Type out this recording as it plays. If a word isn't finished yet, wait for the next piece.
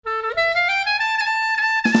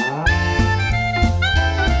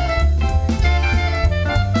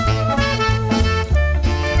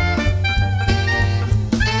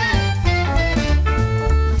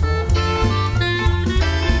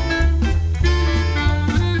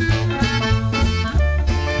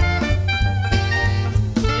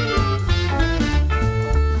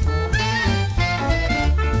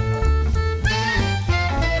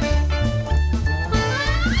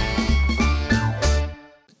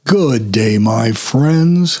Good day, my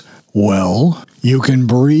friends. Well, you can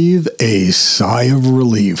breathe a sigh of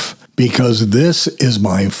relief because this is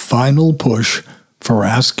my final push for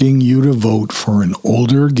asking you to vote for an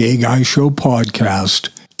Older Gay Guy Show podcast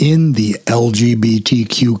in the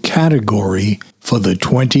LGBTQ category for the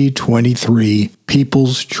 2023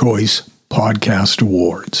 People's Choice Podcast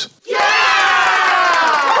Awards.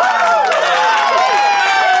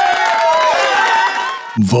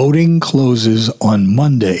 Voting closes on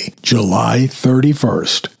Monday, July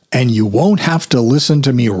 31st, and you won't have to listen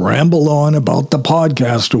to me ramble on about the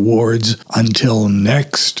podcast awards until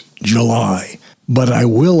next July. But I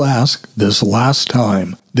will ask this last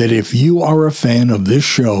time that if you are a fan of this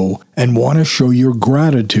show and want to show your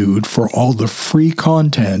gratitude for all the free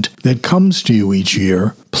content that comes to you each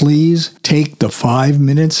year, please take the 5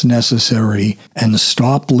 minutes necessary and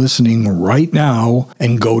stop listening right now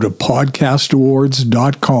and go to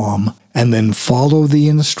podcastawards.com and then follow the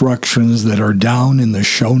instructions that are down in the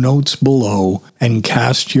show notes below and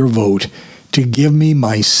cast your vote to give me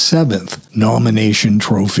my 7th nomination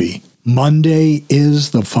trophy. Monday is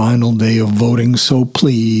the final day of voting, so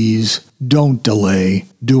please don't delay.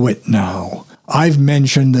 Do it now. I've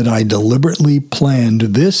mentioned that I deliberately planned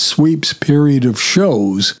this sweeps period of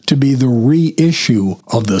shows to be the reissue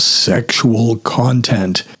of the sexual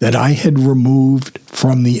content that I had removed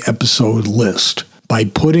from the episode list by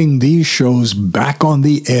putting these shows back on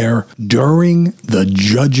the air during the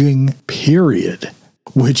judging period,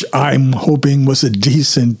 which I'm hoping was a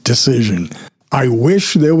decent decision. I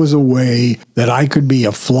wish there was a way that I could be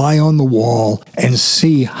a fly on the wall and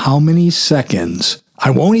see how many seconds,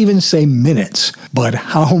 I won't even say minutes, but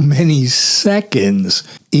how many seconds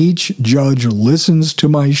each judge listens to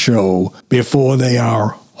my show before they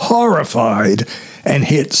are horrified and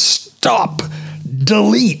hit stop,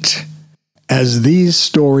 delete. As these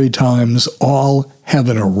story times all have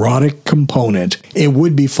an erotic component, it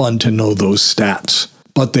would be fun to know those stats.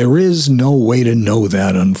 But there is no way to know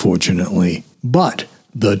that, unfortunately. But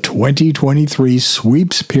the 2023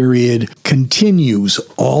 sweeps period continues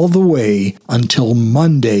all the way until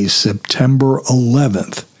Monday, September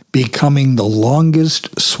 11th, becoming the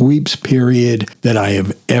longest sweeps period that I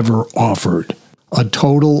have ever offered. A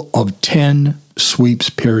total of 10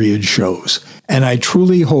 sweeps period shows. And I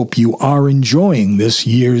truly hope you are enjoying this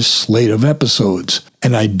year's slate of episodes.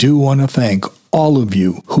 And I do want to thank all of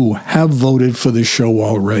you who have voted for the show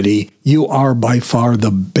already. You are by far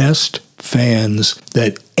the best fans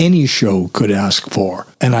that any show could ask for,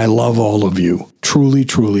 and I love all of you. Truly,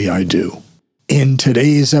 truly I do. In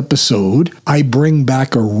today's episode, I bring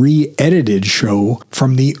back a re-edited show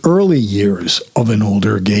from the early years of an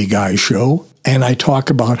Older Gay Guy Show, and I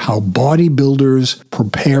talk about how bodybuilders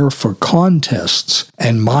prepare for contests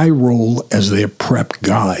and my role as their prep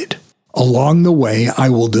guide. Along the way, I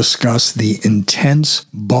will discuss the intense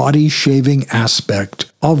body shaving aspect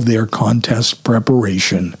of their contest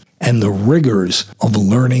preparation and the rigors of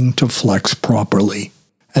learning to flex properly.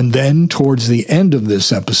 And then, towards the end of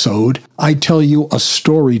this episode, I tell you a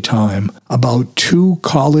story time about 2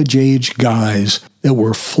 college-age guys that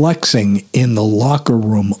were flexing in the locker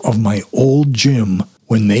room of my old gym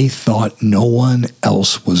when they thought no one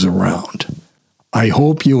else was around. I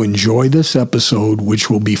hope you enjoy this episode, which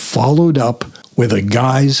will be followed up with a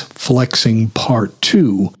Guys Flexing Part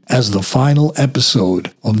 2 as the final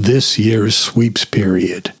episode of this year's sweeps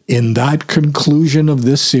period. In that conclusion of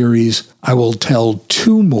this series, I will tell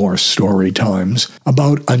 2 more story times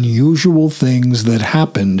about unusual things that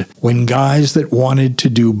happened when guys that wanted to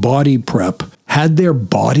do body prep had their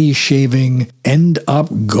body shaving end up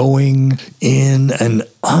going in an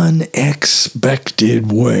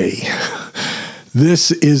unexpected way.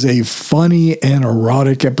 This is a funny and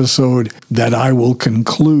erotic episode that I will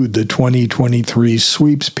conclude the 2023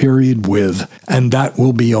 sweeps period with, and that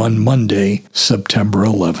will be on Monday, September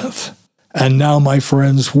 11th. And now, my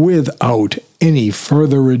friends, without any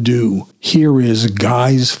further ado, here is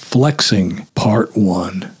Guys Flexing Part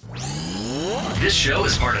 1. This show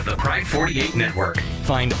is part of the Pride 48 network.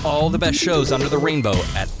 Find all the best shows under the rainbow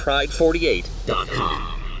at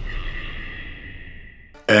pride48.com.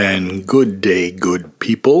 And good day, good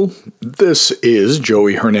people. This is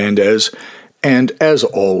Joey Hernandez, and as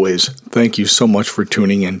always, thank you so much for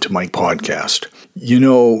tuning in to my podcast. You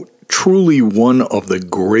know, truly one of the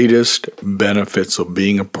greatest benefits of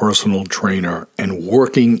being a personal trainer and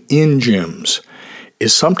working in gyms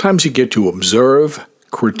is sometimes you get to observe,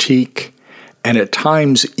 critique, and at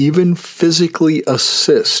times even physically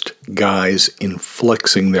assist guys in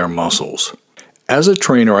flexing their muscles. As a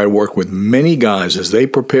trainer, I work with many guys as they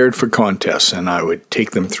prepared for contests, and I would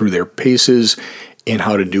take them through their paces in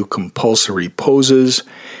how to do compulsory poses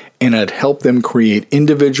and I'd help them create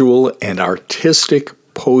individual and artistic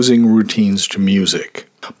posing routines to music.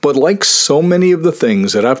 But like so many of the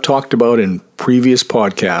things that I've talked about in previous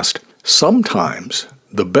podcasts, sometimes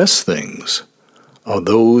the best things are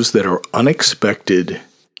those that are unexpected,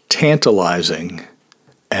 tantalizing,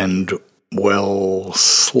 and, well,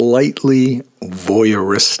 slightly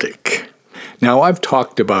voyeuristic. Now, I've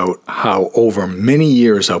talked about how over many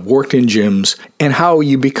years I've worked in gyms and how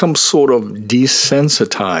you become sort of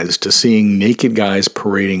desensitized to seeing naked guys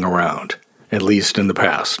parading around, at least in the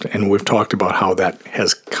past. And we've talked about how that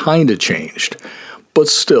has kind of changed. But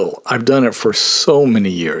still, I've done it for so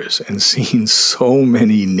many years and seen so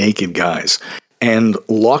many naked guys. And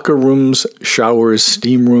locker rooms, showers,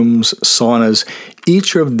 steam rooms, saunas,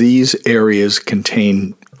 each of these areas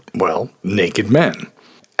contain, well, naked men.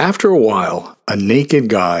 After a while, a naked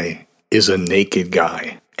guy is a naked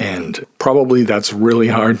guy. And probably that's really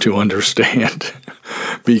hard to understand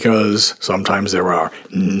because sometimes there are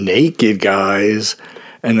naked guys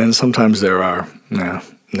and then sometimes there are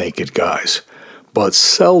naked guys. But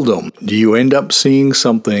seldom do you end up seeing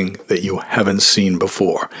something that you haven't seen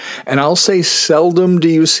before. And I'll say seldom do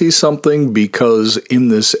you see something because in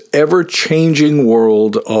this ever-changing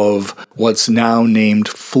world of what's now named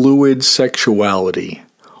fluid sexuality,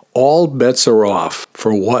 all bets are off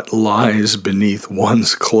for what lies beneath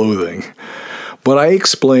one's clothing. But I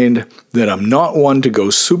explained that I'm not one to go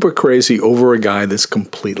super crazy over a guy that's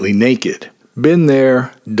completely naked. Been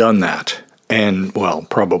there, done that. And, well,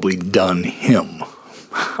 probably done him.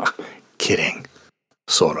 Kidding.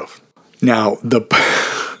 Sort of. Now,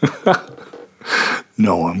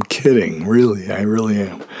 No, I'm kidding. Really, I really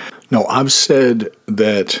am. No, I've said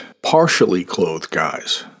that partially clothed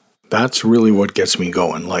guys, that's really what gets me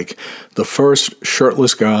going. Like the first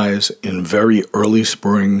shirtless guys in very early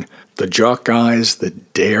spring, the jock guys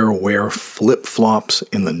that dare wear flip-flops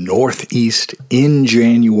in the Northeast in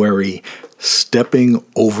January, stepping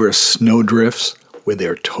over snowdrifts with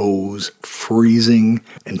their toes freezing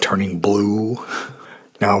and turning blue.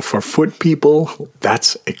 Now, for foot people,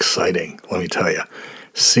 that's exciting, let me tell you.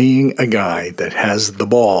 Seeing a guy that has the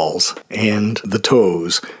balls and the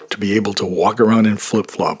toes to be able to walk around in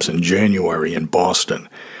flip-flops in January in Boston,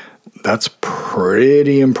 that's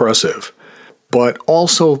pretty impressive. But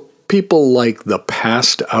also, people like the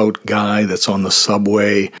passed-out guy that's on the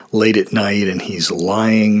subway late at night and he's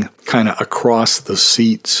lying kind of across the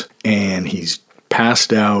seats and he's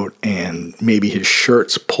passed out and maybe his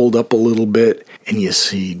shirt's pulled up a little bit and you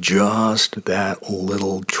see just that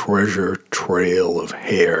little treasure trail of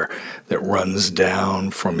hair that runs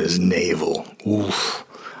down from his navel. Oof.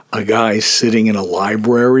 A guy sitting in a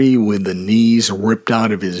library with the knees ripped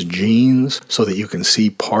out of his jeans so that you can see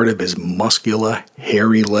part of his muscular,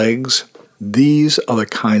 hairy legs. These are the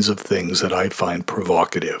kinds of things that I find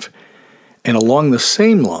provocative. And along the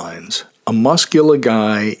same lines, a muscular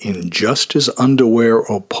guy in just his underwear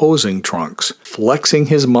or posing trunks, flexing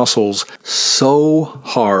his muscles so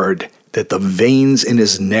hard that the veins in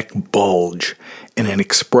his neck bulge, and an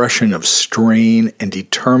expression of strain and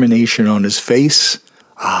determination on his face.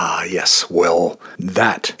 Ah, yes, well,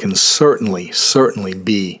 that can certainly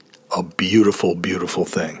be a beautiful, beautiful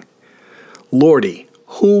thing. Lordy,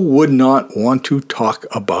 who would not want to talk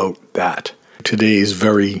about that? Today's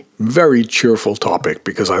very, very cheerful topic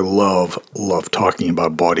because I love talking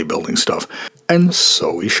about bodybuilding stuff. And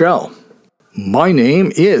so we shall. My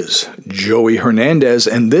name is Joey Hernandez,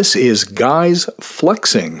 and this is Guys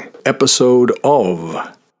Flexing, episode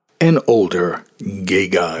of An Older Gay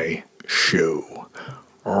Guy Show.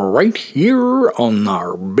 Right here on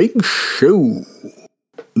our big show.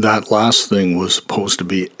 That last thing was supposed to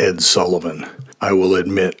be Ed Sullivan. I will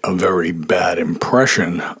admit a very bad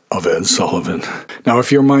impression of Ed Sullivan. Now,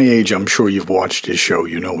 if you're my age, I'm sure you've watched his show.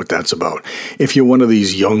 You know what that's about. If you're one of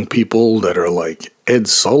these young people that are like, Ed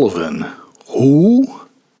Sullivan, who?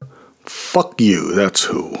 Fuck you, that's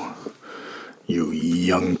who. You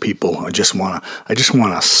young people, I just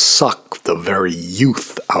wanna suck the very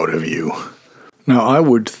youth out of you. Now, I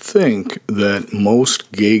would think that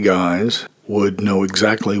most gay guys would know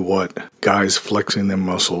exactly what guys flexing their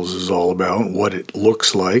muscles is all about, what it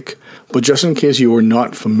looks like. But just in case you are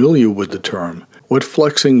not familiar with the term, what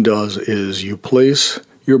flexing does is you place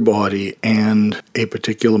your body and a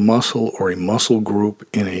particular muscle or a muscle group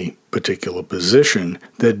in a particular position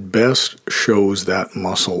that best shows that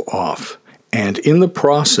muscle off. And in the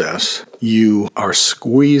process, you are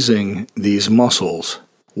squeezing these muscles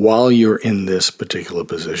while you're in this particular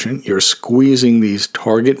position. You're squeezing these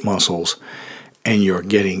target muscles and you're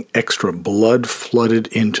getting extra blood flooded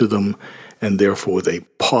into them, and therefore they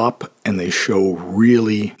pop and they show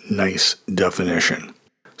really nice definition.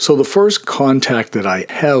 So the first contact that I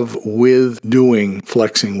have with doing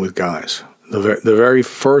flexing with guys, the very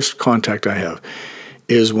first contact I have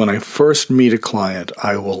is when I first meet a client.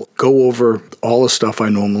 I will go over all the stuff I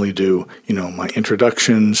normally do, my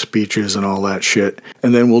introduction, speeches, and all that shit,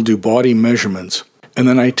 and then we'll do body measurements. And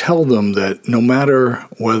then I tell them that no matter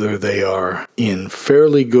whether they are in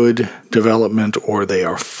fairly good development or they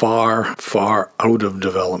are far, far out of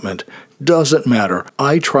development, doesn't matter.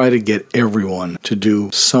 I try to get everyone to do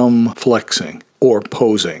some flexing or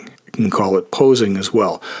posing. You can call it posing as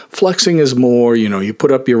well. Flexing is more, you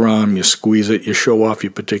put up your arm, you squeeze it, you show off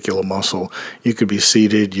your particular muscle. You could be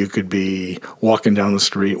seated, you could be walking down the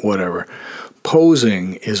street, whatever.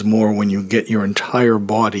 Posing is more when you get your entire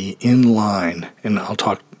body in line, and I'll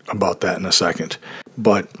talk about that in a second.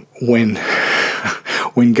 But when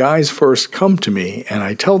guys first come to me and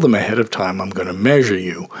I tell them ahead of time I'm going to measure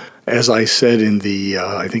you, as I said in the,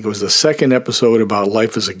 I think it was the second episode about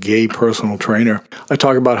life as a gay personal trainer, I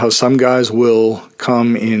talk about how some guys will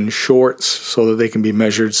come in shorts so that they can be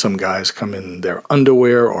measured. Some guys come in their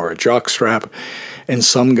underwear or a jockstrap, and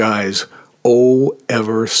some guys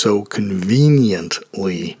ever so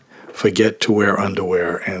conveniently forget to wear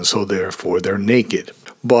underwear, and so therefore they're naked.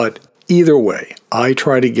 But either way, I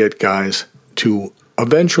try to get guys to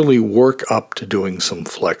eventually work up to doing some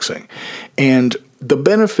flexing. And the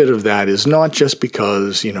benefit of that is not just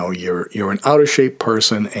because, you're an out-of-shape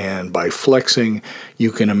person, and by flexing, you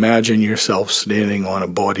can imagine yourself standing on a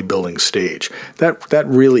bodybuilding stage. That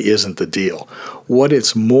really isn't the deal. What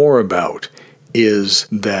it's more about is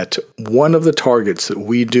that one of the targets that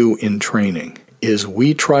we do in training is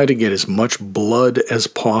we try to get as much blood as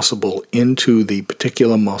possible into the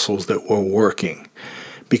particular muscles that we're working,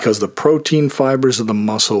 because the protein fibers of the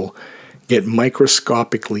muscle get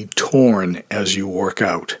microscopically torn as you work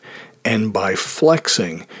out, and by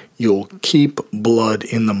flexing, you'll keep blood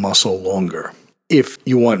in the muscle longer. If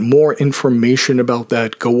you want more information about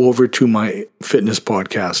that, go over to my fitness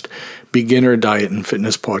podcast, Beginner Diet and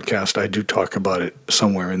Fitness Podcast. I do talk about it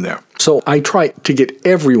somewhere in there. So I try to get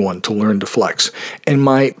everyone to learn to flex. And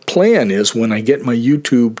my plan is, when I get my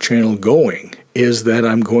YouTube channel going, is that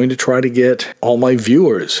I'm going to try to get all my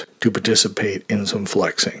viewers to participate in some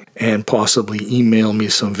flexing and possibly email me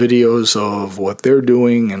some videos of what they're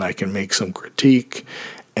doing, and I can make some critique.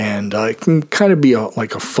 And it can kind of be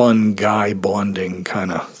like a fun guy bonding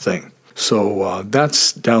kind of thing. So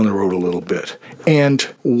that's down the road a little bit. And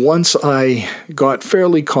once I got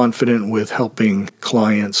fairly confident with helping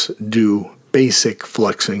clients do basic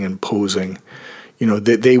flexing and posing,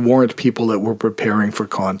 they weren't people that were preparing for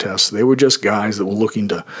contests. They were just guys that were looking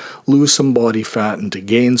to lose some body fat and to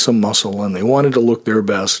gain some muscle, and they wanted to look their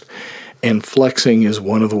best. And flexing is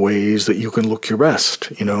one of the ways that you can look your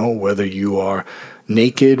best, whether you are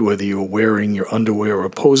naked, whether you're wearing your underwear or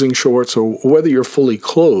posing shorts, or whether you're fully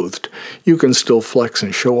clothed, you can still flex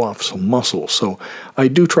and show off some muscle. So I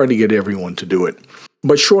do try to get everyone to do it.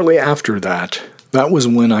 But shortly after that was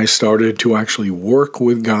when I started to actually work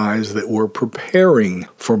with guys that were preparing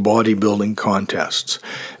for bodybuilding contests.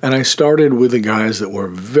 And I started with the guys that were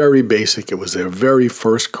very basic. It was their very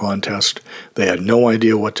first contest. They had no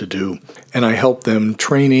idea what to do. And I helped them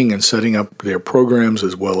training and setting up their programs,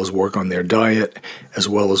 as well as work on their diet, as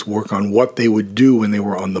well as work on what they would do when they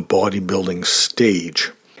were on the bodybuilding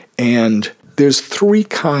stage. And there's three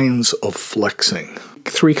kinds of flexing,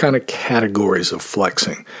 three kind of categories of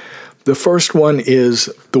flexing. The first one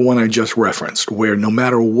is the one I just referenced, where no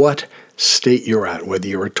matter what state you're at, whether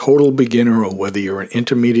you're a total beginner or whether you're an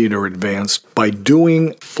intermediate or advanced, by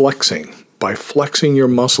doing flexing, by flexing your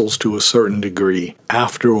muscles to a certain degree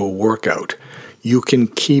after a workout, you can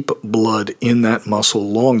keep blood in that muscle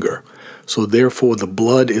longer. So therefore, the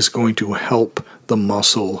blood is going to help the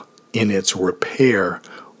muscle in its repair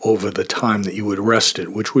over the time that you would rest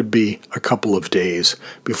it, which would be a couple of days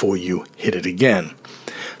before you hit it again.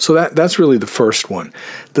 So that's really the first one.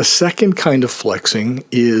 The second kind of flexing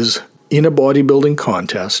is in a bodybuilding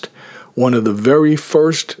contest. One of the very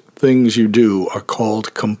first things you do are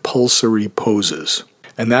called compulsory poses.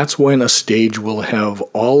 And that's when a stage will have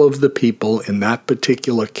all of the people in that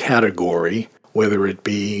particular category, whether it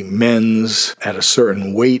be men's at a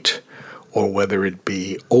certain weight, or whether it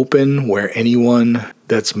be open, where anyone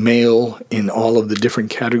that's male in all of the different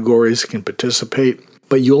categories can participate.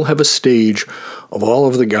 But you'll have a stage of all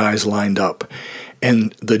of the guys lined up,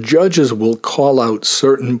 and the judges will call out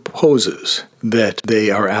certain poses that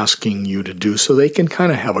they are asking you to do, so they can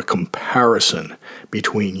kind of have a comparison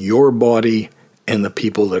between your body and the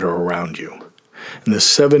people that are around you. And there's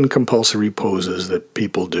 7 compulsory poses that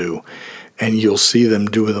people do, and you'll see them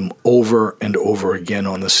do them over and over again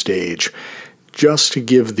on the stage. just to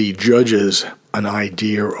give the judges an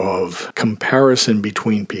idea of comparison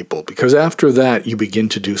between people, because after that you begin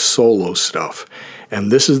to do solo stuff.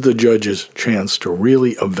 And this is the judge's chance to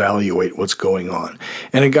really evaluate what's going on.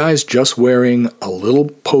 And a guy's just wearing a little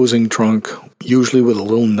posing trunk, usually with a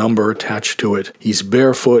little number attached to it. He's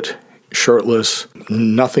barefoot, shirtless,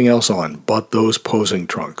 nothing else on but those posing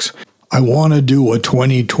trunks. I want to do a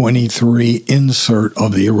 2023 insert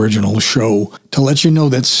of the original show to let you know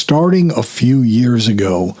that starting a few years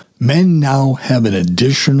ago, men now have an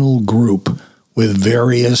additional group with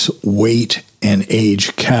various weight and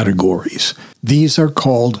age categories. These are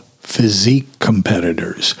called physique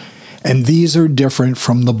competitors, and these are different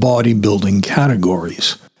from the bodybuilding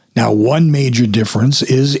categories. Now, one major difference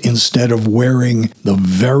is instead of wearing the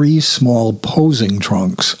very small posing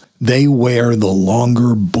trunks, they wear the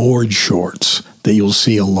longer board shorts that you'll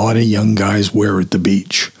see a lot of young guys wear at the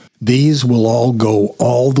beach. These will all go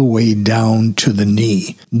all the way down to the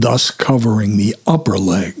knee, thus covering the upper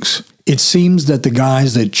legs. It seems that the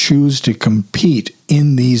guys that choose to compete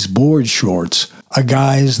in these board shorts are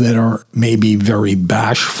guys that are maybe very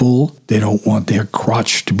bashful. They don't want their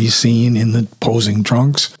crotch to be seen in the posing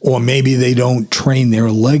trunks. Or maybe they don't train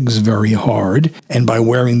their legs very hard, and by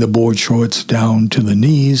wearing the board shorts down to the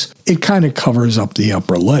knees, it kind of covers up the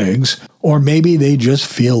upper legs. Or maybe they just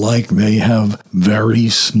feel like they have very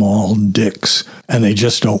small dicks, and they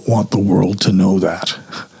just don't want the world to know that.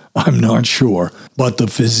 I'm not sure, but the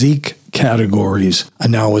physique categories are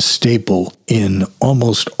now a staple in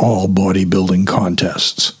almost all bodybuilding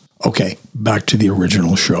contests. Okay, back to the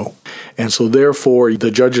original show. And so therefore,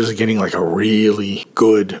 the judges are getting like a really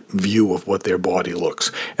good view of what their body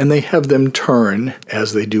looks. And they have them turn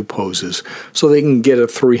as they do poses so they can get a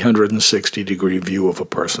 360-degree view of a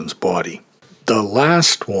person's body. The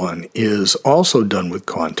last one is also done with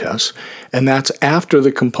contests, and that's after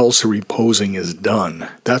the compulsory posing is done.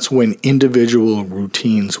 That's when individual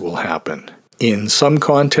routines will happen. In some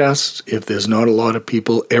contests, if there's not a lot of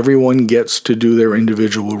people, everyone gets to do their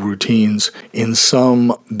individual routines. In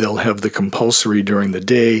some, they'll have the compulsory during the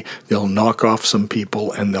day, they'll knock off some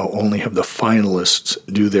people, and they'll only have the finalists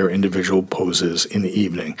do their individual poses in the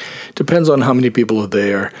evening. Depends on how many people are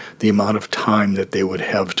there, the amount of time that they would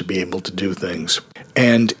have to be able to do things.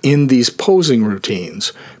 And in these posing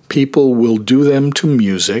routines, people will do them to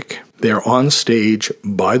music. They're on stage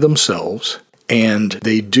by themselves, and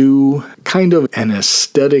they do kind of an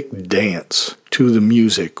aesthetic dance to the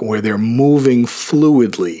music where they're moving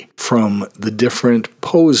fluidly from the different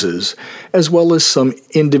poses, as well as some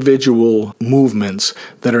individual movements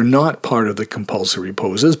that are not part of the compulsory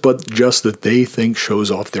poses, but just that they think shows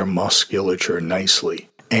off their musculature nicely.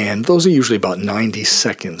 And those are usually about 90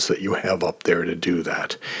 seconds that you have up there to do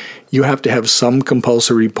that. You have to have some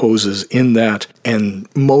compulsory poses in that, and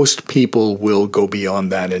most people will go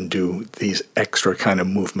beyond that and do these extra kind of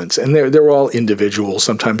movements. And they're all individual.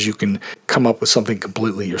 Sometimes you can come up with something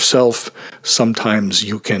completely yourself. Sometimes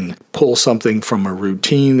you can pull something from a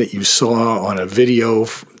routine that you saw on a video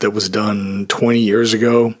that was done 20 years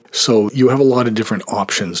ago. So you have a lot of different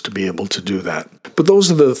options to be able to do that. But those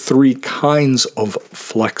are the three kinds of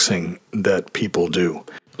flexing that people do.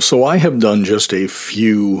 So I have done just a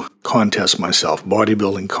few contests myself,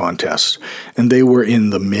 bodybuilding contests, and they were in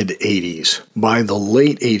the mid-'80s. By the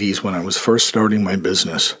late 80s, when I was first starting my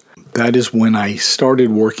business, that is when I started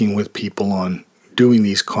working with people on doing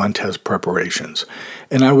these contest preparations.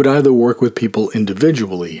 And I would either work with people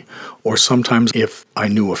individually, or sometimes if I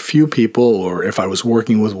knew a few people, or if I was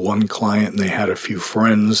working with one client and they had a few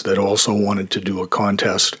friends that also wanted to do a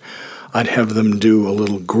contest, I'd have them do a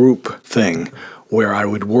little group thing where I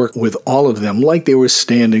would work with all of them like they were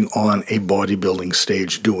standing on a bodybuilding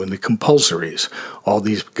stage doing the compulsories. All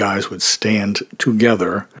these guys would stand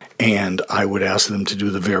together, and I would ask them to do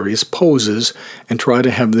the various poses and try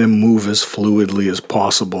to have them move as fluidly as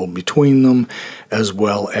possible between them, as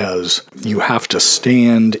well as you have to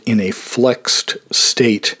stand in a flexed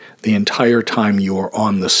state the entire time you are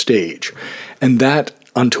on the stage. And that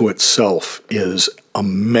unto itself is a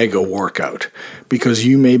mega workout, because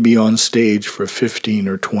you may be on stage for 15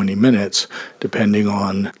 or 20 minutes, depending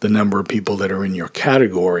on the number of people that are in your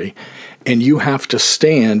category, and you have to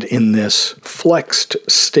stand in this flexed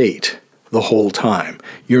state the whole time.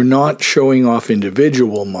 You're not showing off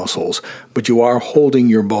individual muscles, but you are holding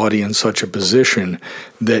your body in such a position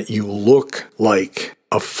that you look like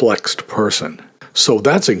a flexed person. So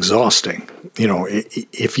that's exhausting. You know,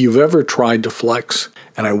 if you've ever tried to flex,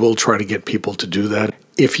 and I will try to get people to do that,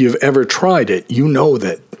 if you've ever tried it, you know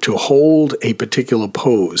that to hold a particular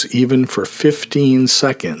pose, even for 15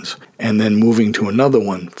 seconds, and then moving to another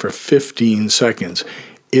one for 15 seconds,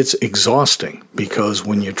 it's exhausting because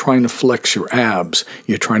when you're trying to flex your abs,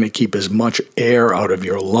 you're trying to keep as much air out of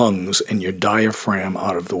your lungs and your diaphragm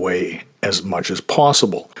out of the way as much as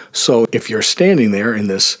possible. So if you're standing there in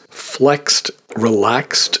this flexed,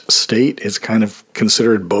 relaxed state, it's kind of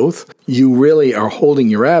considered both. You really are holding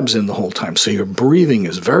your abs in the whole time, so your breathing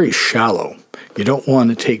is very shallow. You don't want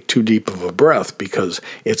to take too deep of a breath because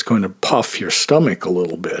it's going to puff your stomach a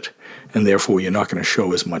little bit, and therefore you're not going to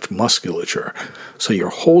show as much musculature. So you're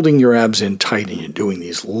holding your abs in tight and you're doing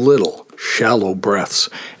these little shallow breaths.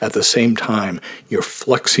 At the same time, you're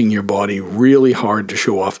flexing your body really hard to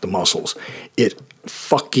show off the muscles. It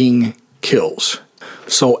fucking kills.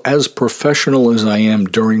 So as professional as I am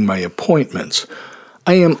during my appointments,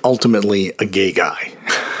 I am ultimately a gay guy.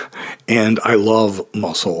 And I love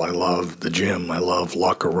muscle. I love the gym. I love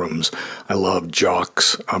locker rooms. I love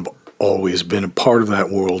jocks. I've always been a part of that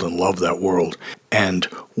world and love that world. And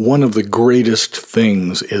one of the greatest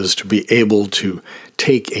things is to be able to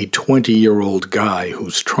take a 20-year-old guy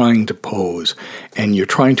who's trying to pose and you're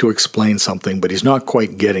trying to explain something, but he's not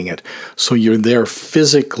quite getting it. So you're there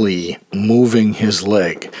physically moving his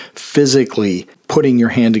leg, physically putting your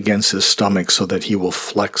hand against his stomach so that he will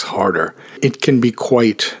flex harder. It can be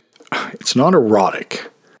quite, it's not erotic,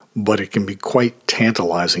 but it can be quite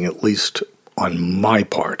tantalizing, at least on my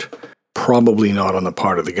part. Probably not on the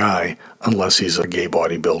part of the guy, unless he's a gay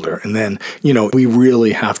bodybuilder. And then, we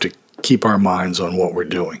really have to keep our minds on what we're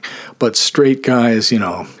doing. But straight guys,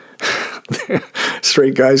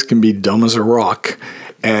 straight guys can be dumb as a rock.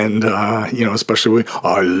 And, especially when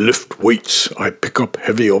I lift weights, I pick up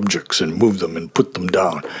heavy objects and move them and put them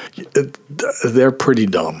down. They're pretty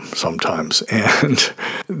dumb sometimes. And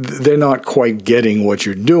they're not quite getting what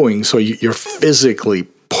you're doing. So you're physically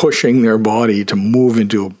pushing their body to move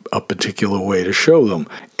into a particular way to show them.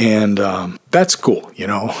 And that's cool,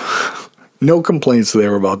 No complaints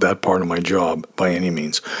there about that part of my job by any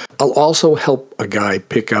means. I'll also help a guy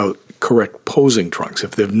pick out correct posing trunks.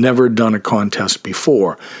 If they've never done a contest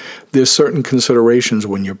before, there's certain considerations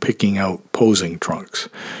when you're picking out posing trunks.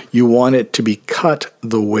 You want it to be cut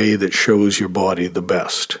the way that shows your body the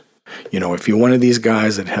best. If you're one of these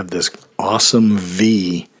guys that have this awesome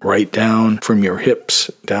V right down from your hips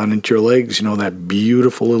down into your legs, that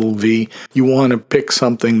beautiful little V, you want to pick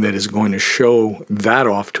something that is going to show that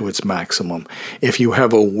off to its maximum. If you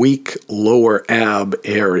have a weak lower ab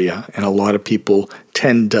area, and a lot of people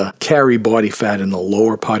tend to carry body fat in the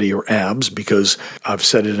lower part of your abs because I've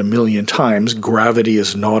said it a million times, gravity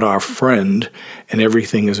is not our friend and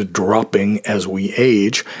everything is dropping as we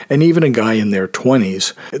age. And even a guy in their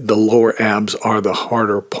 20s, the lower abs are the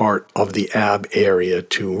harder part of the ab area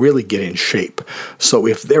to really get in shape. So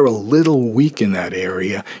if they're a little weak in that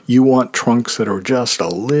area, you want trunks that are just a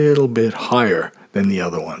little bit higher than the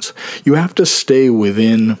other ones. You have to stay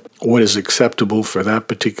within what is acceptable for that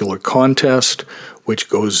particular contest, which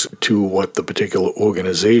goes to what the particular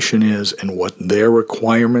organization is and what their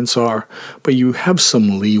requirements are, but you have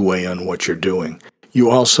some leeway on what you're doing. You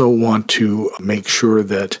also want to make sure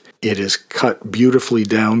that it is cut beautifully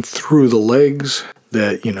down through the legs,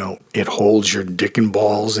 that, it holds your dick and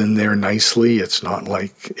balls in there nicely. It's not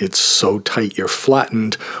like it's so tight you're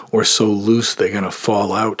flattened or so loose they're going to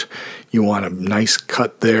fall out. You want a nice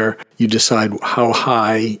cut there. You decide how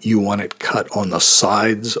high you want it cut on the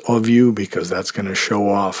sides of you because that's going to show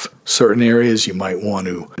off certain areas. You might want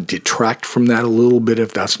to detract from that a little bit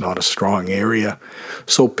if that's not a strong area.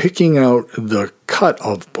 So picking out the cut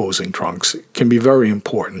of posing trunks can be very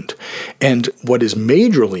important. And what is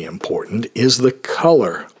majorly important is the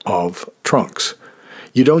color of trunks.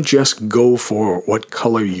 You don't just go for what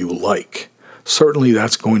color you like. Certainly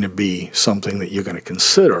that's going to be something that you're going to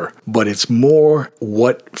consider, but it's more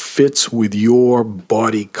what fits with your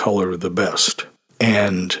body color the best.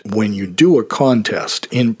 And when you do a contest,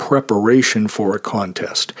 in preparation for a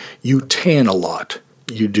contest, you tan a lot.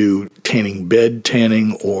 You do tanning bed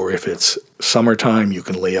tanning, or if it's summertime, you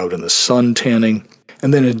can lay out in the sun tanning.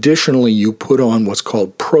 And then additionally, you put on what's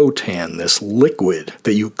called Pro-Tan, this liquid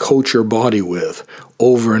that you coat your body with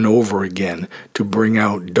over and over again to bring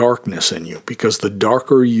out darkness in you. Because the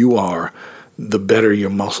darker you are, the better your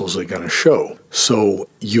muscles are going to show. So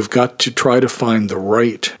you've got to try to find the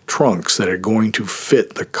right trunks that are going to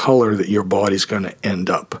fit the color that your body's going to end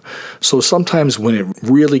up. So sometimes when it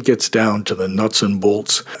really gets down to the nuts and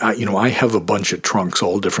bolts, I have a bunch of trunks,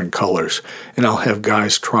 all different colors, and I'll have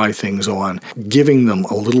guys try things on, giving them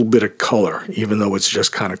a little bit of color, even though it's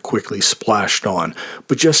just kind of quickly splashed on,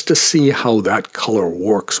 but just to see how that color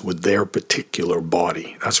works with their particular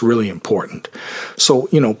body. That's really important. So,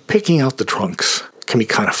 picking out the trunks can be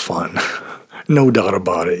kind of fun. No doubt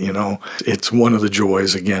about it, It's one of the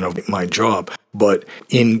joys, again, of my job. But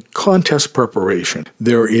in contest preparation,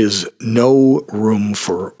 there is no room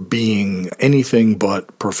for being anything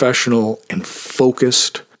but professional and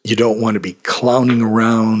focused. You don't want to be clowning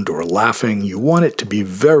around or laughing. You want it to be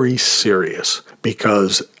very serious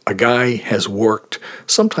because a guy has worked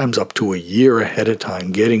sometimes up to a year ahead of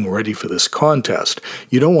time getting ready for this contest.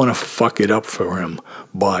 You don't want to fuck it up for him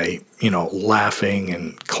by, laughing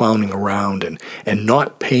and clowning around and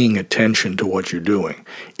not paying attention to what you're doing.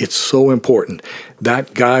 It's so important.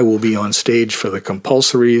 That guy will be on stage for the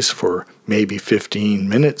compulsories for maybe 15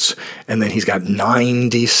 minutes, and then he's got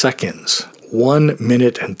 90 seconds. 1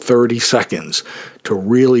 minute and 30 seconds to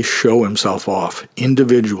really show himself off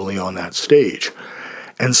individually on that stage.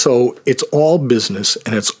 And so it's all business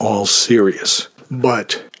and it's all serious.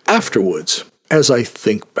 But afterwards, as I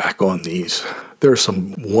think back on these, there are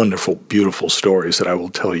some wonderful, beautiful stories that I will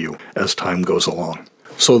tell you as time goes along.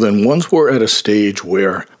 So then once we're at a stage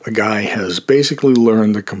where a guy has basically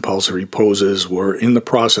learned the compulsory poses, we're in the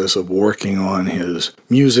process of working on his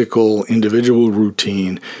musical individual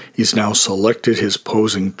routine, he's now selected his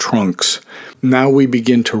posing trunks. Now we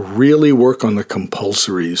begin to really work on the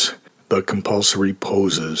compulsories, the compulsory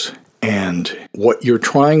poses. And what you're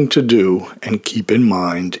trying to do, and keep in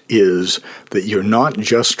mind, is that you're not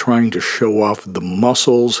just trying to show off the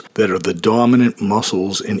muscles that are the dominant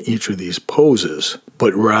muscles in each of these poses,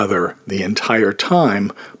 but rather the entire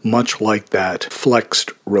time, much like that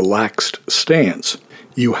flexed, relaxed stance,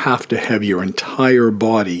 you have to have your entire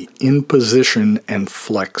body in position and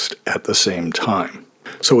flexed at the same time.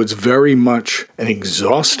 So it's very much an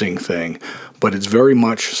exhausting thing, but it's very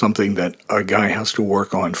much something that a guy has to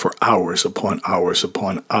work on for hours upon hours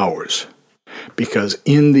upon hours. Because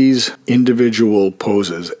in these individual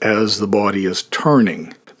poses, as the body is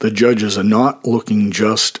turning, the judges are not looking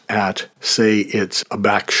just at, say, it's a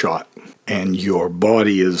back shot, and your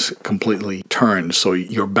body is completely turned, so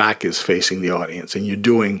your back is facing the audience, and you're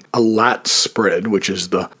doing a lat spread, which is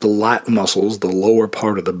the lat muscles, the lower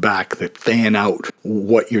part of the back that fan out.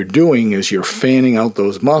 What you're doing is you're fanning out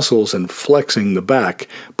those muscles and flexing the back,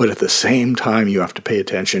 but at the same time you have to pay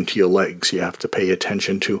attention to your legs. You have to pay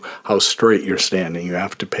attention to how straight you're standing. You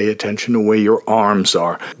have to pay attention to where your arms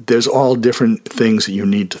are. There's all different things that you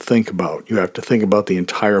need to think about. You have to think about the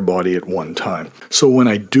entire body at one time. So when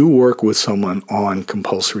I do work with someone on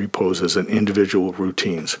compulsory poses and individual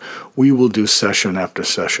routines, we will do session after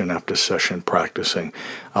session after session practicing.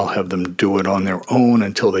 I'll have them do it on their own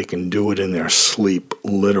until they can do it in their sleep,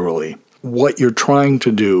 literally. What you're trying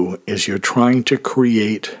to do is you're trying to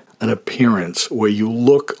create an appearance where you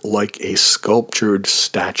look like a sculptured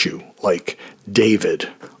statue, like David,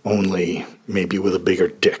 only maybe with a bigger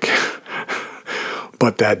dick.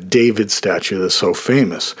 But that David statue that's so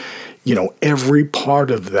famous, every part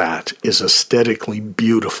of that is aesthetically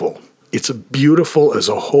beautiful. It's beautiful as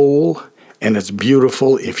a whole, and it's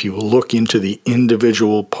beautiful if you look into the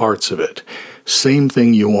individual parts of it. Same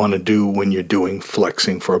thing you want to do when you're doing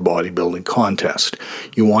flexing for a bodybuilding contest.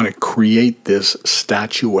 You want to create this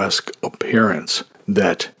statuesque appearance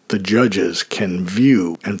that the judges can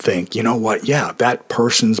view and think, you know what, yeah, that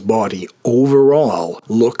person's body overall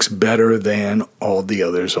looks better than all the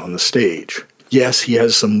others on the stage. Yes, he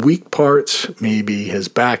has some weak parts. Maybe his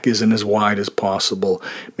back isn't as wide as possible.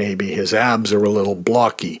 Maybe his abs are a little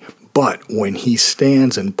blocky. But when he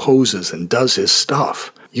stands and poses and does his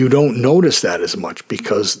stuff, you don't notice that as much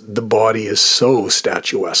because the body is so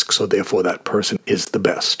statuesque, so therefore that person is the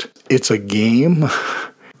best. It's a game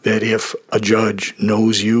that if a judge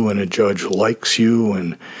knows you and a judge likes you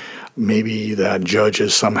and maybe that judge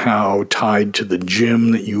is somehow tied to the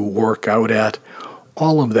gym that you work out at,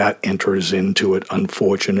 all of that enters into it,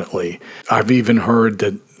 unfortunately. I've even heard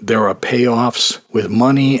that there are payoffs with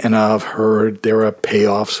money, and I've heard there are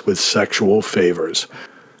payoffs with sexual favors.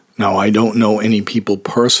 Now, I don't know any people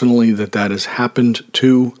personally that has happened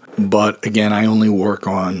to, but again, I only work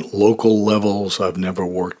on local levels. I've never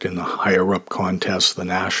worked in the higher-up contests, the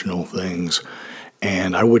national things,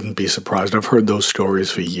 and I wouldn't be surprised. I've heard those stories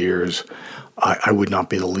for years. I would not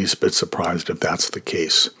be the least bit surprised if that's the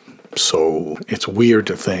case. So it's weird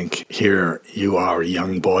to think, here you are a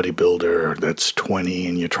young bodybuilder that's 20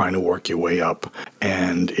 and you're trying to work your way up.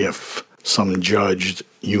 And if some judge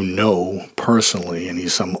you know personally and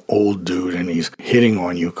he's some old dude and he's hitting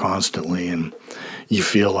on you constantly and you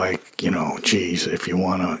feel like, geez, if you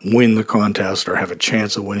want to win the contest or have a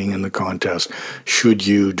chance of winning in the contest, should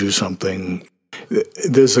you do something?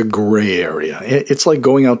 There's a gray area. It's like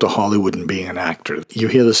going out to Hollywood and being an actor. You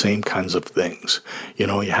hear the same kinds of things. You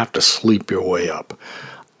have to sleep your way up.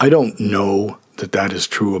 I don't know that is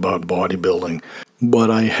true about bodybuilding,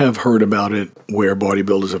 but I have heard about it where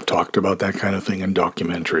bodybuilders have talked about that kind of thing in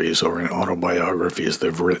documentaries or in autobiographies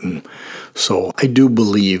they've written. So I do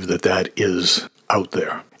believe that is out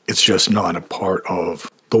there. It's just not a part of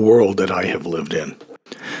the world that I have lived in.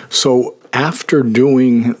 So after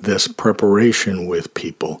doing this preparation with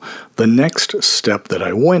people, the next step that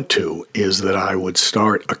I went to is that I would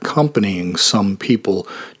start accompanying some people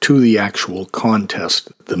to the actual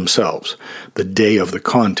contest themselves, the day of the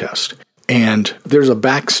contest. And there's a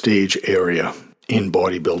backstage area in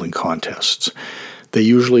bodybuilding contests. They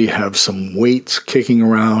usually have some weights kicking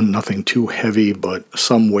around, nothing too heavy, but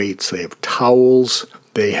some weights. They have towels,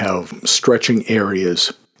 they have stretching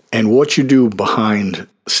areas. And what you do behind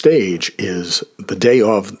stage is the day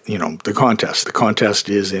of, the contest. The contest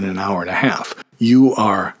is in an hour and a half. You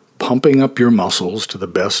are pumping up your muscles to the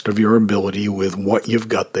best of your ability with what you've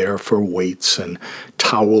got there for weights and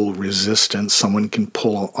towel resistance. Someone can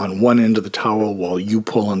pull on one end of the towel while you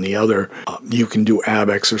pull on the other. You can do ab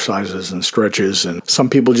exercises and stretches, and some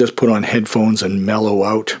people just put on headphones and mellow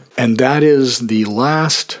out. And that is the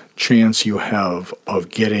last chance you have of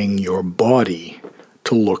getting your body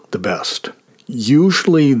to look the best.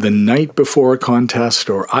 Usually the night before a contest,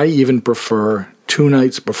 or I even prefer 2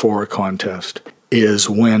 nights before a contest, is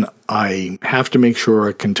when I have to make sure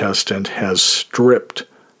a contestant has stripped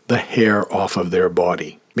the hair off of their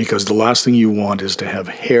body. Because the last thing you want is to have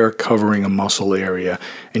hair covering a muscle area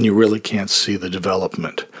and you really can't see the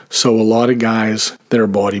development. So a lot of guys that are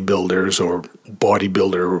bodybuilders or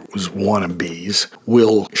bodybuilders wannabes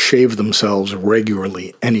will shave themselves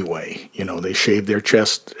regularly anyway. They shave their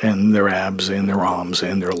chest and their abs and their arms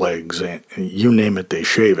and their legs, and you name it, they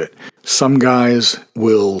shave it. Some guys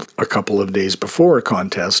will, a couple of days before a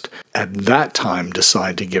contest, at that time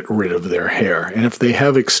decide to get rid of their hair. And if they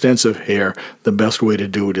have extensive hair, the best way to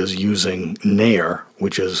do it is using Nair,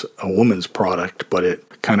 which is a woman's product, but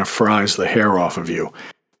it kind of fries the hair off of you.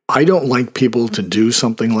 I don't like people to do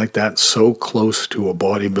something like that so close to a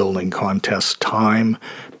bodybuilding contest time,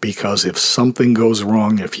 because if something goes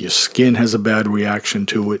wrong, if your skin has a bad reaction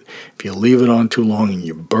to it, if you leave it on too long and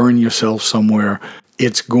you burn yourself somewhere,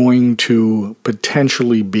 it's going to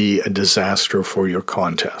potentially be a disaster for your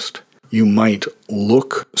contest. You might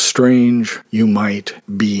look strange, you might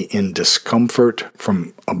be in discomfort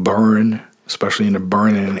from a burn, especially in a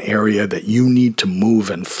burn in an area that you need to move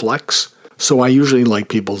and flex. So I usually like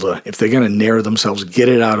people to, if they're going to Nair themselves, get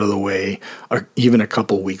it out of the way, even a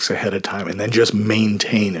couple weeks ahead of time, and then just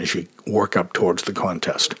maintain as you work up towards the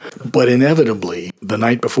contest. But inevitably, the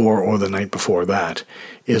night before or the night before that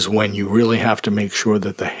is when you really have to make sure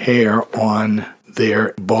that the hair on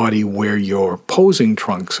their body where your posing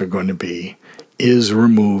trunks are going to be is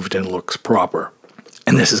removed and looks proper.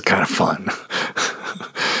 And this is kind of fun.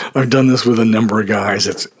 I've done this with a number of guys.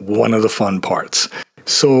 It's one of the fun parts.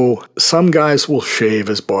 So some guys will shave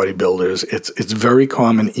as bodybuilders. It's very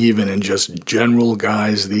common even in just general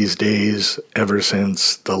guys these days, ever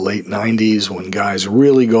since the late 90s when guys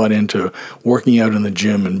really got into working out in the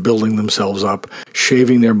gym and building themselves up.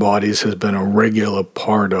 Shaving their bodies has been a regular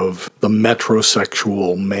part of the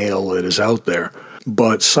metrosexual male that is out there.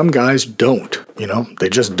 But some guys don't, they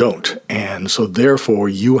just don't. And so therefore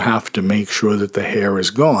you have to make sure that the hair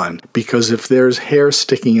is gone, because if there's hair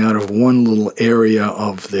sticking out of one little area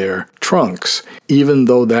of their trunks, even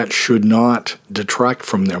though that should not detract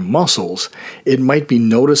from their muscles, it might be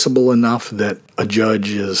noticeable enough that a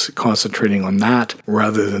judge is concentrating on that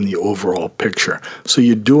rather than the overall picture. So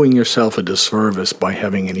you're doing yourself a disservice by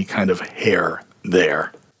having any kind of hair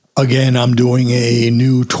there. Again, I'm doing a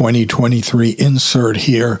new 2023 insert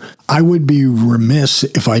here. I would be remiss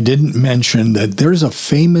if I didn't mention that there's a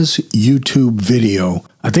famous YouTube video.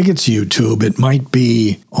 I think it's YouTube. It might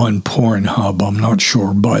be on Pornhub. I'm not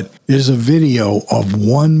sure. But there's a video of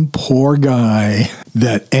one poor guy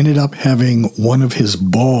that ended up having one of his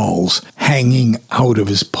balls hanging out of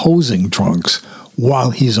his posing trunks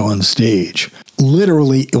while he's on stage.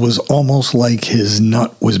 Literally, it was almost like his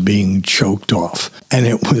nut was being choked off, and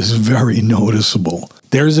it was very noticeable.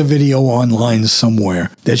 There's a video online somewhere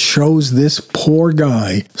that shows this poor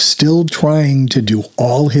guy still trying to do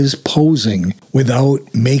all his posing without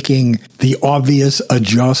making the obvious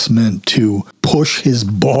adjustment to push his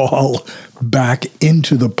ball back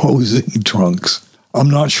into the posing trunks. I'm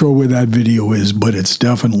not sure where that video is, but it's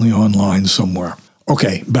definitely online somewhere.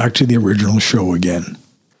 Okay, back to the original show again.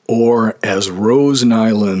 Or as Rose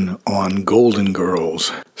Nylund on Golden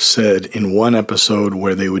Girls said in one episode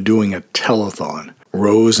where they were doing a telethon,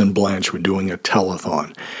 Rose and Blanche were doing a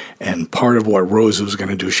telethon. And part of what Rose was going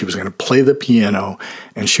to do, she was going to play the piano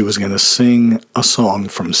and she was going to sing a song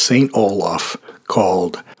from St. Olaf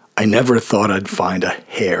called I Never Thought I'd Find a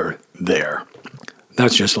Hair There.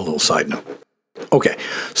 That's just a little side note. Okay,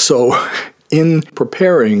 so in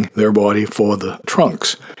preparing their body for the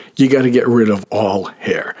trunks, you got to get rid of all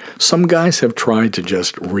hair. Some guys have tried to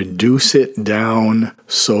just reduce it down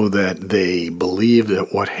so that they believe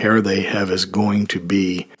that what hair they have is going to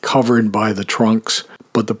be covered by the trunks.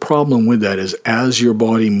 But the problem with that is as your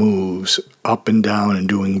body moves up and down and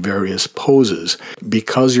doing various poses,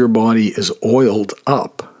 because your body is oiled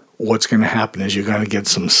up, what's going to happen is you're going to get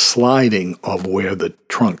some sliding of where the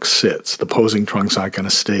trunk sits. The posing trunks aren't going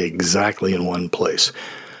to stay exactly in one place.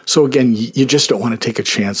 So again, you just don't want to take a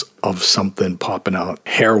chance of something popping out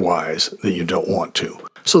hair-wise that you don't want to.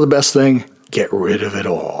 So the best thing, get rid of it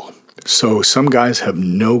all. So some guys have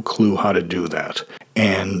no clue how to do that.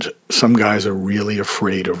 And some guys are really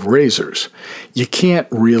afraid of razors. You can't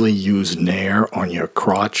really use Nair on your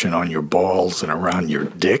crotch and on your balls and around your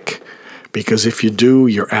dick, because if you do,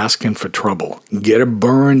 you're asking for trouble. Get a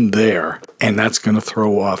burn there, and that's going to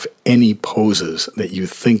throw off any poses that you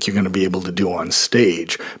think you're going to be able to do on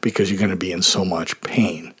stage because you're going to be in so much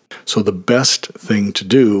pain. So the best thing to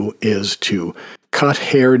do is to cut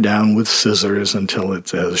hair down with scissors until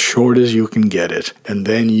it's as short as you can get it, and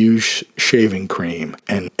then use shaving cream.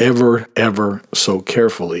 And ever so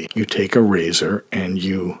carefully, you take a razor and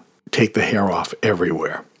you take the hair off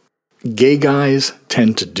everywhere. Gay guys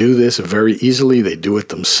tend to do this very easily. They do it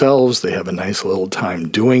themselves. They have a nice little time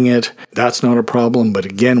doing it. That's not a problem. But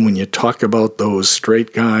again, when you talk about those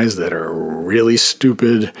straight guys that are really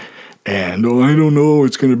stupid and, I don't know,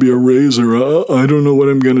 it's going to be a razor. I don't know what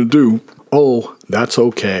I'm going to do. Oh, that's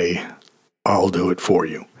okay. I'll do it for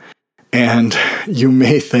you. And you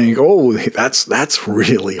may think, oh, that's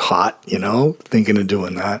really hot, thinking of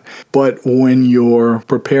doing that. But when you're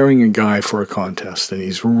preparing a guy for a contest and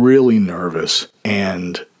he's really nervous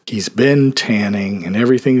and he's been tanning and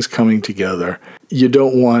everything's coming together, you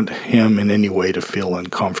don't want him in any way to feel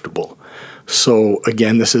uncomfortable. So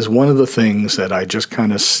again, this is one of the things that I just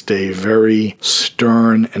kind of stay very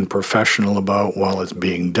stern and professional about while it's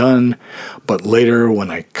being done. But later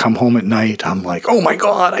when I come home at night, I'm like, oh my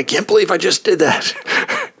God, I can't believe I just did that.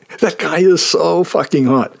 That guy is so fucking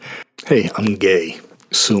hot. Hey, I'm gay.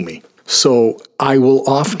 Sue me. So I will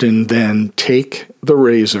often then take the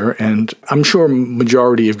razor, and I'm sure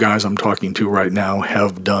majority of guys I'm talking to right now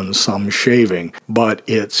have done some shaving, but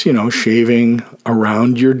it's, shaving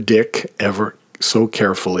around your dick ever so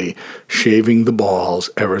carefully, shaving the balls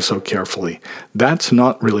ever so carefully. That's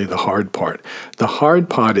not really the hard part. The hard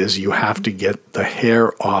part is you have to get the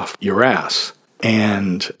hair off your ass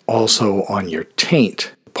and also on your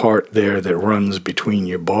taint part there that runs between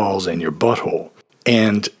your balls and your butthole.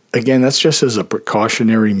 And again, that's just as a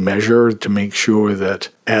precautionary measure to make sure that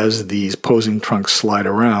as these posing trunks slide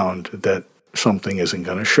around, that something isn't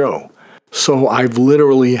going to show. So I've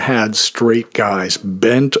literally had straight guys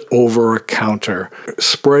bent over a counter,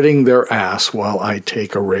 spreading their ass while I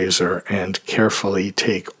take a razor and carefully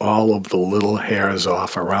take all of the little hairs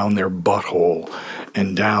off around their butthole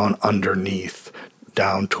and down underneath,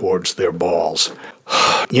 down towards their balls.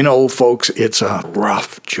 Folks, it's a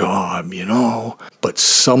rough job, but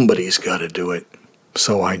somebody's got to do it.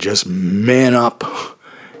 So I just man up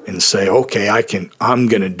and say, okay, I'm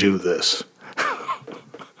going to do this.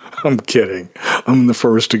 I'm kidding. I'm the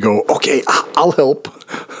first to go, okay, I'll help.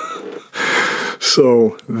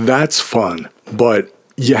 So that's fun. But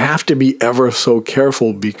you have to be ever so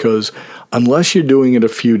careful because unless you're doing it a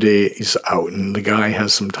few days out and the guy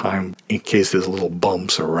has some time in case there's little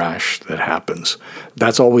bumps or rash that happens,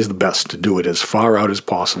 that's always the best to do it as far out as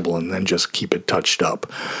possible and then just keep it touched up.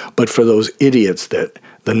 But for those idiots that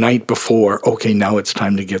the night before, okay, now it's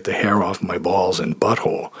time to get the hair off my balls and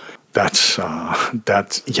butthole, that's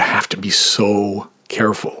you have to be so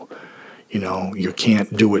careful. You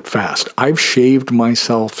can't do it fast. I've shaved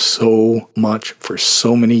myself so much for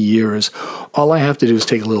so many years. All I have to do is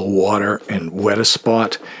take a little water and wet a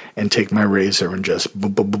spot and take my razor and just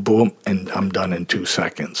boom, boom, boom, boom, and I'm done in 2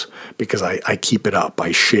 seconds because I keep it up.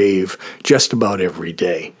 I shave just about every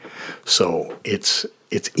day. So it's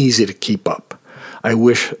easy to keep up. I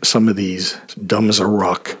wish some of these dumb as a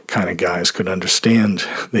rock kind of guys could understand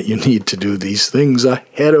that you need to do these things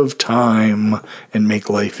ahead of time and make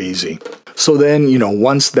life easy. So then,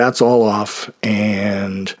 once that's all off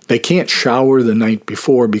and they can't shower the night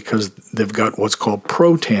before because they've got what's called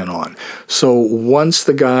pro-tan on. So once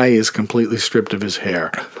the guy is completely stripped of his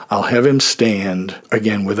hair, I'll have him stand,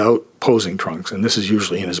 again, without posing trunks, and this is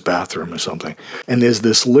usually in his bathroom or something. And there's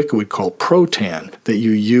this liquid called pro-tan that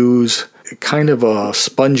you use kind of a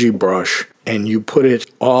spongy brush, and you put it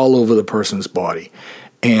all over the person's body.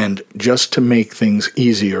 And just to make things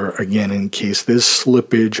easier, again, in case there's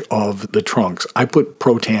slippage of the trunks, I put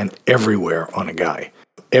Protan everywhere on a guy.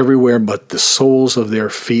 Everywhere but the soles of their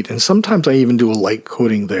feet. And sometimes I even do a light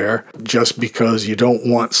coating there just because you don't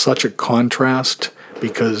want such a contrast,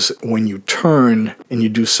 because when you turn and you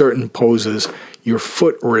do certain poses, your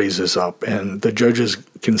foot raises up and the judges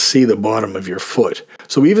can see the bottom of your foot.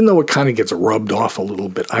 So even though it kind of gets rubbed off a little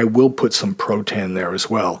bit, I will put some Protan there as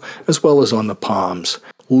well as on the palms.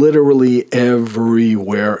 Literally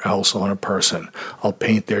everywhere else on a person. I'll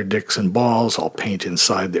paint their dicks and balls. I'll paint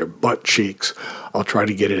inside their butt cheeks. I'll try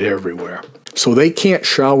to get it everywhere. So they can't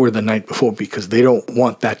shower the night before because they don't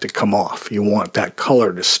want that to come off. You want that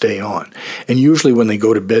color to stay on. And usually when they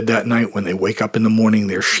go to bed that night, when they wake up in the morning,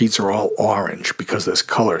 their sheets are all orange because this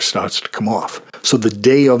color starts to come off. So the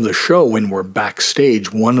day of the show, when we're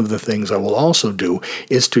backstage, one of the things I will also do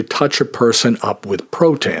is to touch a person up with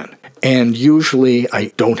Protan. And usually I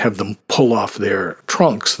don't have them pull off their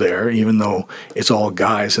trunks there, even though it's all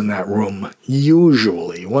guys in that room.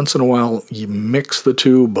 Usually, once in a while, you mix the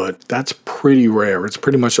two, but that's pretty rare. It's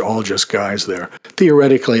pretty much all just guys there.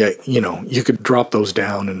 Theoretically, you could drop those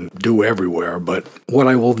down and do everywhere, but what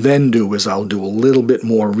I will then do is I'll do a little bit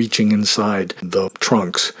more reaching inside the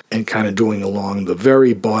trunks and kind of doing along the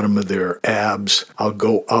very bottom of their abs. I'll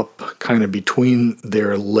go up kind of between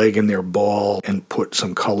their leg and their ball and put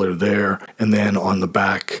some color there. And then on the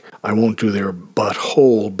back, I won't do their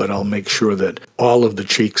butthole, but I'll make sure that all of the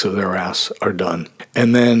cheeks of their ass are done.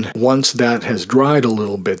 And then once that has dried a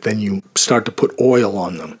little bit, then you start to put oil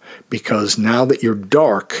on them, because now that you're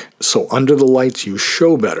dark, so under the lights you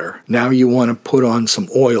show better. Now you want to put on some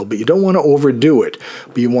oil, but you don't want to overdo it,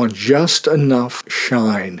 but you want just enough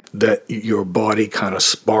shine that your body kind of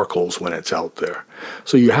sparkles when it's out there.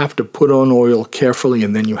 So you have to put on oil carefully,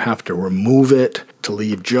 and then you have to remove it to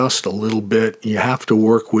leave just a little bit. You have to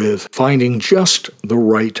work with finding just the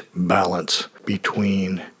right balance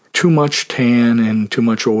between too much tan and too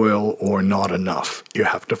much oil or not enough. You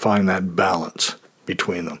have to find that balance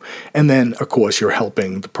between them. And then, of course, you're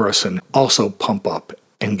helping the person also pump up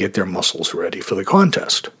and get their muscles ready for the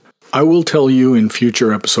contest. I will tell you in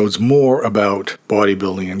future episodes more about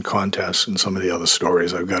bodybuilding and contests and some of the other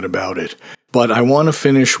stories I've got about it. But I want to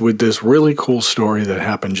finish with this really cool story that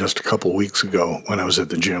happened just a couple weeks ago when I was at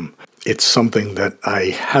the gym. It's something that I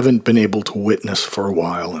haven't been able to witness for a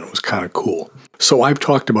while, and it was kind of cool. So I've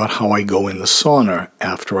talked about how I go in the sauna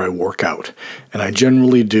after I work out, and I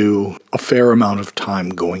generally do a fair amount of time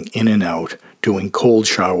going in and out, doing cold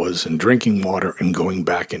showers and drinking water and going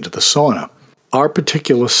back into the sauna. Our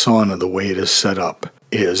particular sauna, the way it is set up,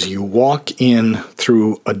 is you walk in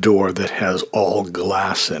through a door that has all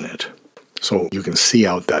glass in it. So you can see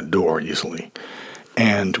out that door easily.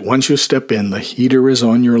 And once you step in, the heater is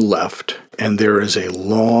on your left, and there is a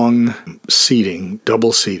long seating,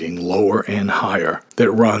 double seating, lower and higher, that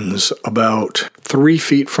runs about 3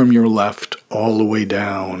 feet from your left all the way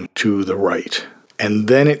down to the right. And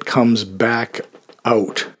then it comes back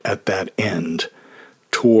out at that end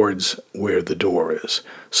towards where the door is.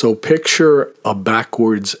 So picture a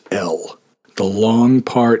backwards L. The long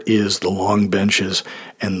part is the long benches,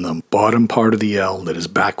 and the bottom part of the L that is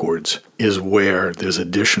backwards is where there's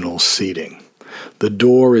additional seating. The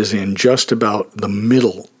door is in just about the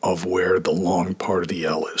middle of where the long part of the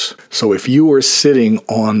L is. So if you were sitting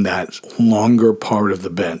on that longer part of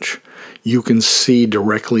the bench, you can see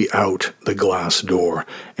directly out the glass door,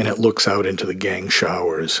 and it looks out into the gang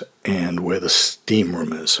showers and where the steam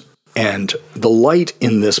room is. And the light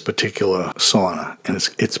in this particular sauna, and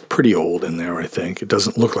it's pretty old in there, I think. It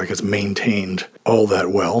doesn't look like it's maintained all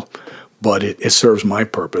that well, but it serves my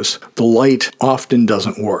purpose. The light often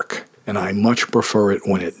doesn't work, and I much prefer it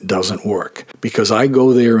when it doesn't work, because I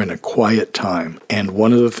go there in a quiet time, and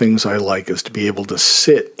one of the things I like is to be able to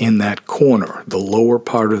sit in that corner, the lower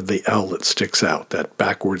part of the L that sticks out, that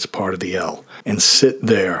backwards part of the L, and sit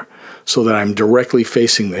there, so that I'm directly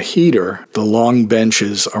facing the heater. The long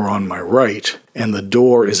benches are on my right, and the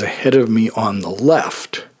door is ahead of me on the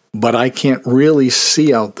left. But I can't really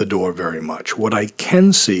see out the door very much. What I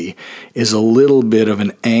can see is a little bit of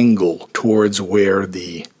an angle towards where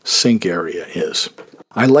the sink area is.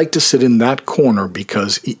 I like to sit in that corner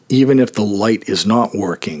because even if the light is not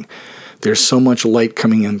working, there's so much light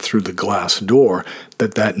coming in through the glass door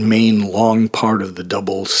that main long part of the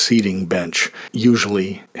double seating bench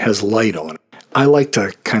usually has light on it. I like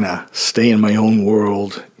to kind of stay in my own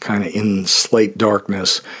world, kind of in slight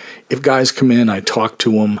darkness. If guys come in, I talk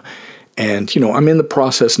to them, And, I'm in the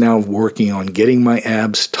process now of working on getting my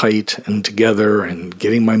abs tight and together and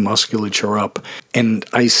getting my musculature up. And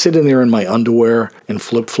I sit in there in my underwear and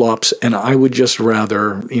flip-flops, and I would just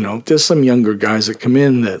rather, there's some younger guys that come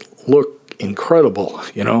in that look incredible.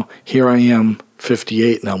 Here I am,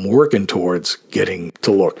 58, and I'm working towards getting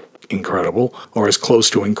to look incredible, or as close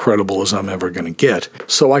to incredible as I'm ever going to get.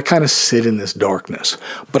 So I kind of sit in this darkness.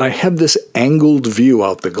 But I have this angled view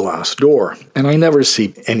out the glass door, and I never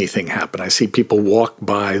see anything happen. I see people walk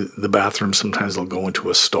by the bathroom. Sometimes they'll go into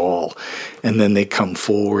a stall, and then they come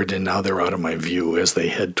forward, and now they're out of my view as they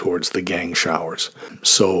head towards the gang showers.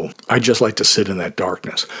 So I just like to sit in that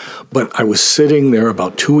darkness. But I was sitting there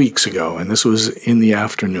about 2 weeks ago, and this was in the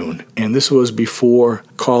afternoon, and this was before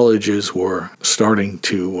colleges were starting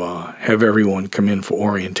to have everyone come in for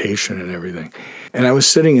orientation and everything. And I was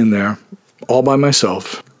sitting in there all by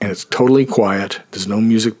myself, and it's totally quiet. There's no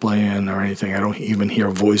music playing or anything. I don't even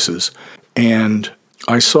hear voices. And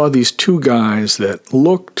I saw these two guys that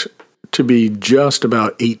looked to be just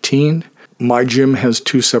about 18. My gym has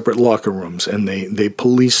 2 separate locker rooms, and they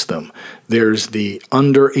police them. There's the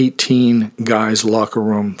under 18 guys' locker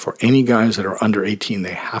room. For any guys that are under 18,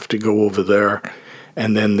 they have to go over there.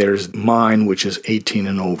 And then there's mine, which is 18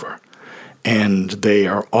 and over. And they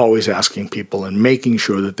are always asking people and making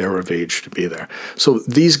sure that they're of age to be there. So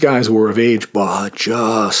these guys were of age, but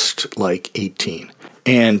just like 18.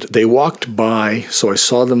 And they walked by, so I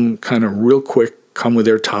saw them kind of real quick come with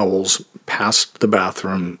their towels past the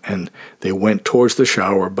bathroom, and they went towards the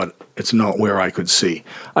shower, but it's not where I could see.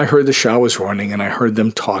 I heard the showers running, and I heard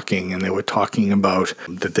them talking, and they were talking about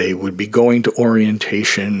that they would be going to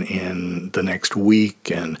orientation in the next week,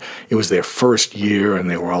 and it was their first year, and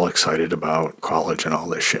they were all excited about college and all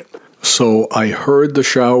this shit. So I heard the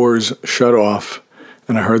showers shut off,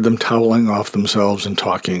 and I heard them toweling off themselves and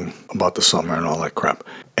talking about the summer and all that crap.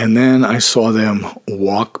 And then I saw them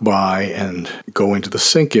walk by and go into the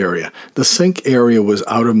sink area. The sink area was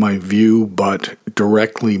out of my view, but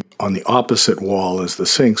directly on the opposite wall as the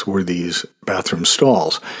sinks were these bathroom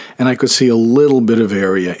stalls. And I could see a little bit of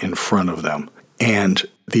area in front of them. And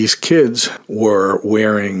these kids were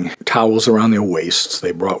wearing towels around their waists.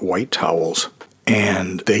 They brought white towels.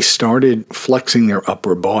 And they started flexing their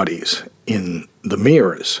upper bodies in the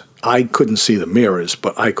mirrors. I couldn't see the mirrors,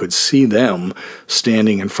 but I could see them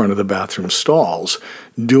standing in front of the bathroom stalls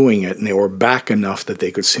doing it, and they were back enough that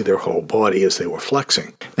they could see their whole body as they were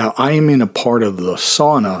flexing. Now, I am in a part of the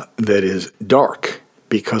sauna that is dark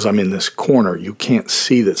because I'm in this corner. You can't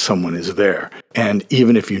see that someone is there. And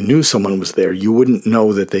even if you knew someone was there, you wouldn't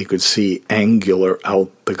know that they could see angular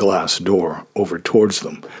out the glass door over towards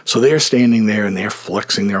them. So they're standing there, and they're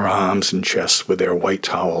flexing their arms and chests with their white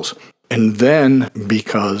towels. And then,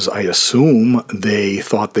 because I assume they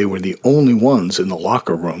thought they were the only ones in the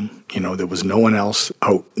locker room, there was no one else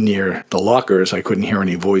out near the lockers. I couldn't hear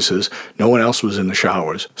any voices. No one else was in the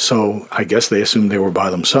showers. So I guess they assumed they were by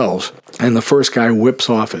themselves. And the first guy whips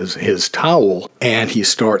off his towel, and he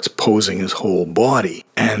starts posing his whole body.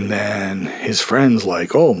 And then his friend's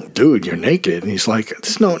like, "Oh, dude, you're naked." And he's like,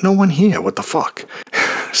 "There's no one here. What the fuck?"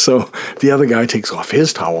 So the other guy takes off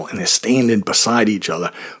his towel, and they're standing beside each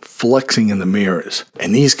other, flexing in the mirrors.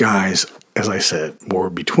 And these guys, as I said, were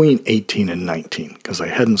between 18 and 19, because I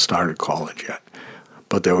hadn't started college yet.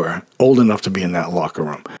 But they were old enough to be in that locker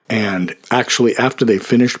room. And actually, after they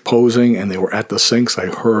finished posing and they were at the sinks, I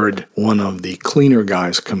heard one of the cleaner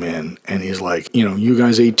guys come in, and he's like, "You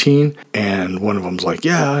guys 18? And one of them's like,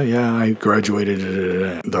 yeah, I graduated.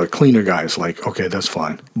 The cleaner guy's like, "Okay, that's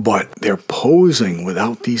fine." But they're posing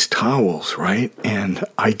without these towels, right? And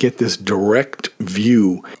I get this direct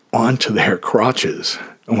view onto their crotches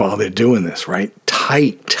while they're doing this, right?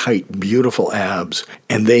 Tight, beautiful abs.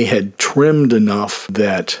 And they had trimmed enough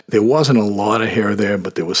that there wasn't a lot of hair there,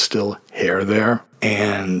 but there was still hair there.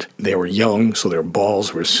 And they were young, so their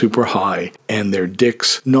balls were super high. And their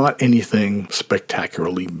dicks, not anything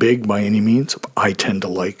spectacularly big by any means. I tend to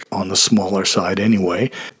like on the smaller side anyway.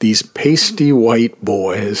 These pasty white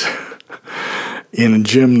boys in a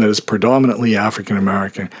gym that is predominantly African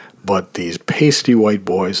American. But these pasty white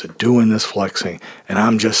boys are doing this flexing, and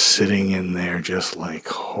I'm just sitting in there just like,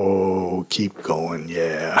 "Oh, keep going,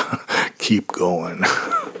 yeah, keep going."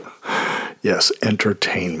 Yes,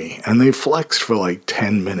 entertain me. And they flexed for like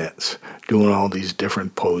 10 minutes, doing all these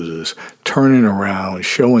different poses, turning around,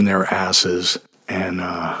 showing their asses, and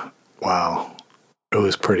wow, it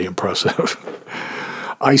was pretty impressive.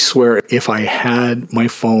 I swear, if I had my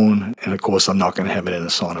phone, and of course I'm not going to have it in a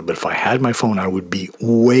sauna, but if I had my phone, I would be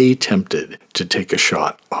way tempted to take a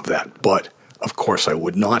shot of that. But, of course, I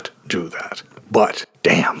would not do that. but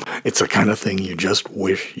damn, it's the kind of thing you just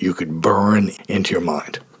wish you could burn into your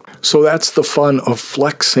mind. So that's the fun of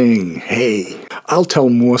flexing. Hey, I'll tell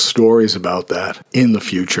more stories about that in the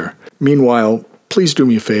future. Meanwhile, please do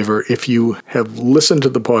me a favor. If you have listened to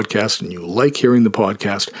the podcast and you like hearing the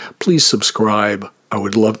podcast, please subscribe. I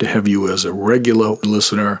would love to have you as a regular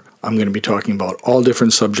listener. I'm going to be talking about all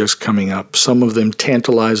different subjects coming up, some of them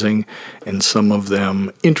tantalizing and some of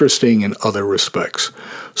them interesting in other respects.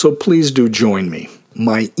 So please do join me.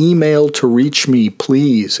 My email to reach me,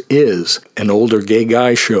 please, is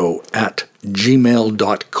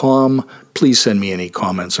anolderdgayshow@gmail.com. Please send me any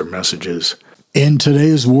comments or messages. In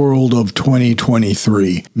today's world of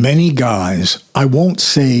 2023, many guys, I won't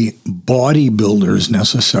say bodybuilders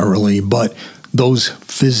necessarily, but those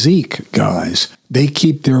physique guys, they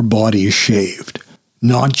keep their bodies shaved.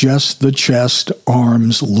 Not just the chest,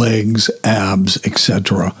 arms, legs, abs,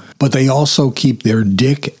 etc., but they also keep their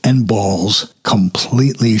dick and balls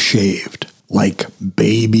completely shaved, like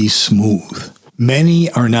baby smooth. Many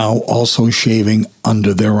are now also shaving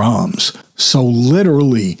under their arms. So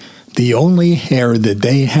literally, the only hair that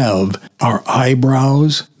they have are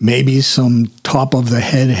eyebrows, maybe some top of the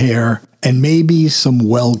head hair, and maybe some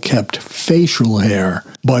well-kept facial hair,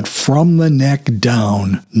 but from the neck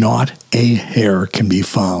down, not a hair can be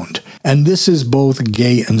found. And this is both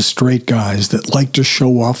gay and straight guys that like to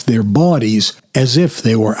show off their bodies as if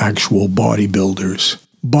they were actual bodybuilders.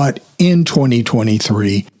 But in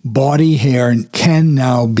 2023, body hair can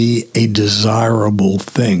now be a desirable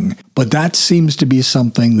thing, but that seems to be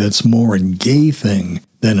something that's more a gay thing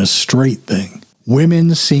than a straight thing.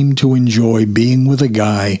 Women seem to enjoy being with a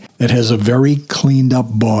guy that has a very cleaned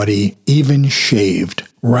up body, even shaved,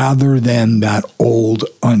 rather than that old,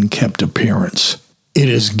 unkept appearance. It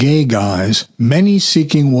is gay guys, many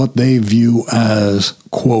seeking what they view as,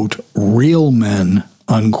 quote, real men,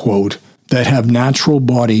 unquote, that have natural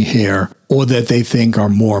body hair or that they think are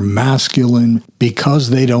more masculine because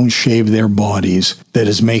they don't shave their bodies, that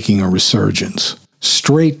is making a resurgence.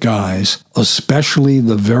 Straight guys, especially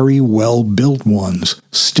the very well-built ones,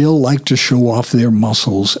 still like to show off their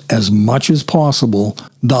muscles as much as possible,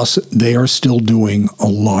 thus they are still doing a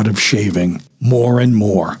lot of shaving, more and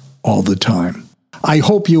more, all the time. I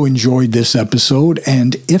hope you enjoyed this episode,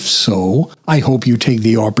 and if so, I hope you take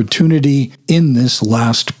the opportunity in this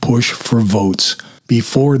last push for votes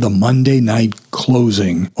before the Monday night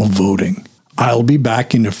closing of voting. I'll be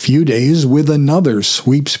back in a few days with another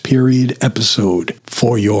Sweeps Period episode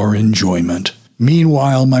for your enjoyment.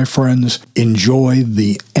 Meanwhile, my friends, enjoy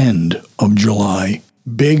the end of July.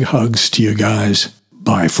 Big hugs to you guys.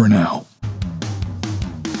 Bye for now.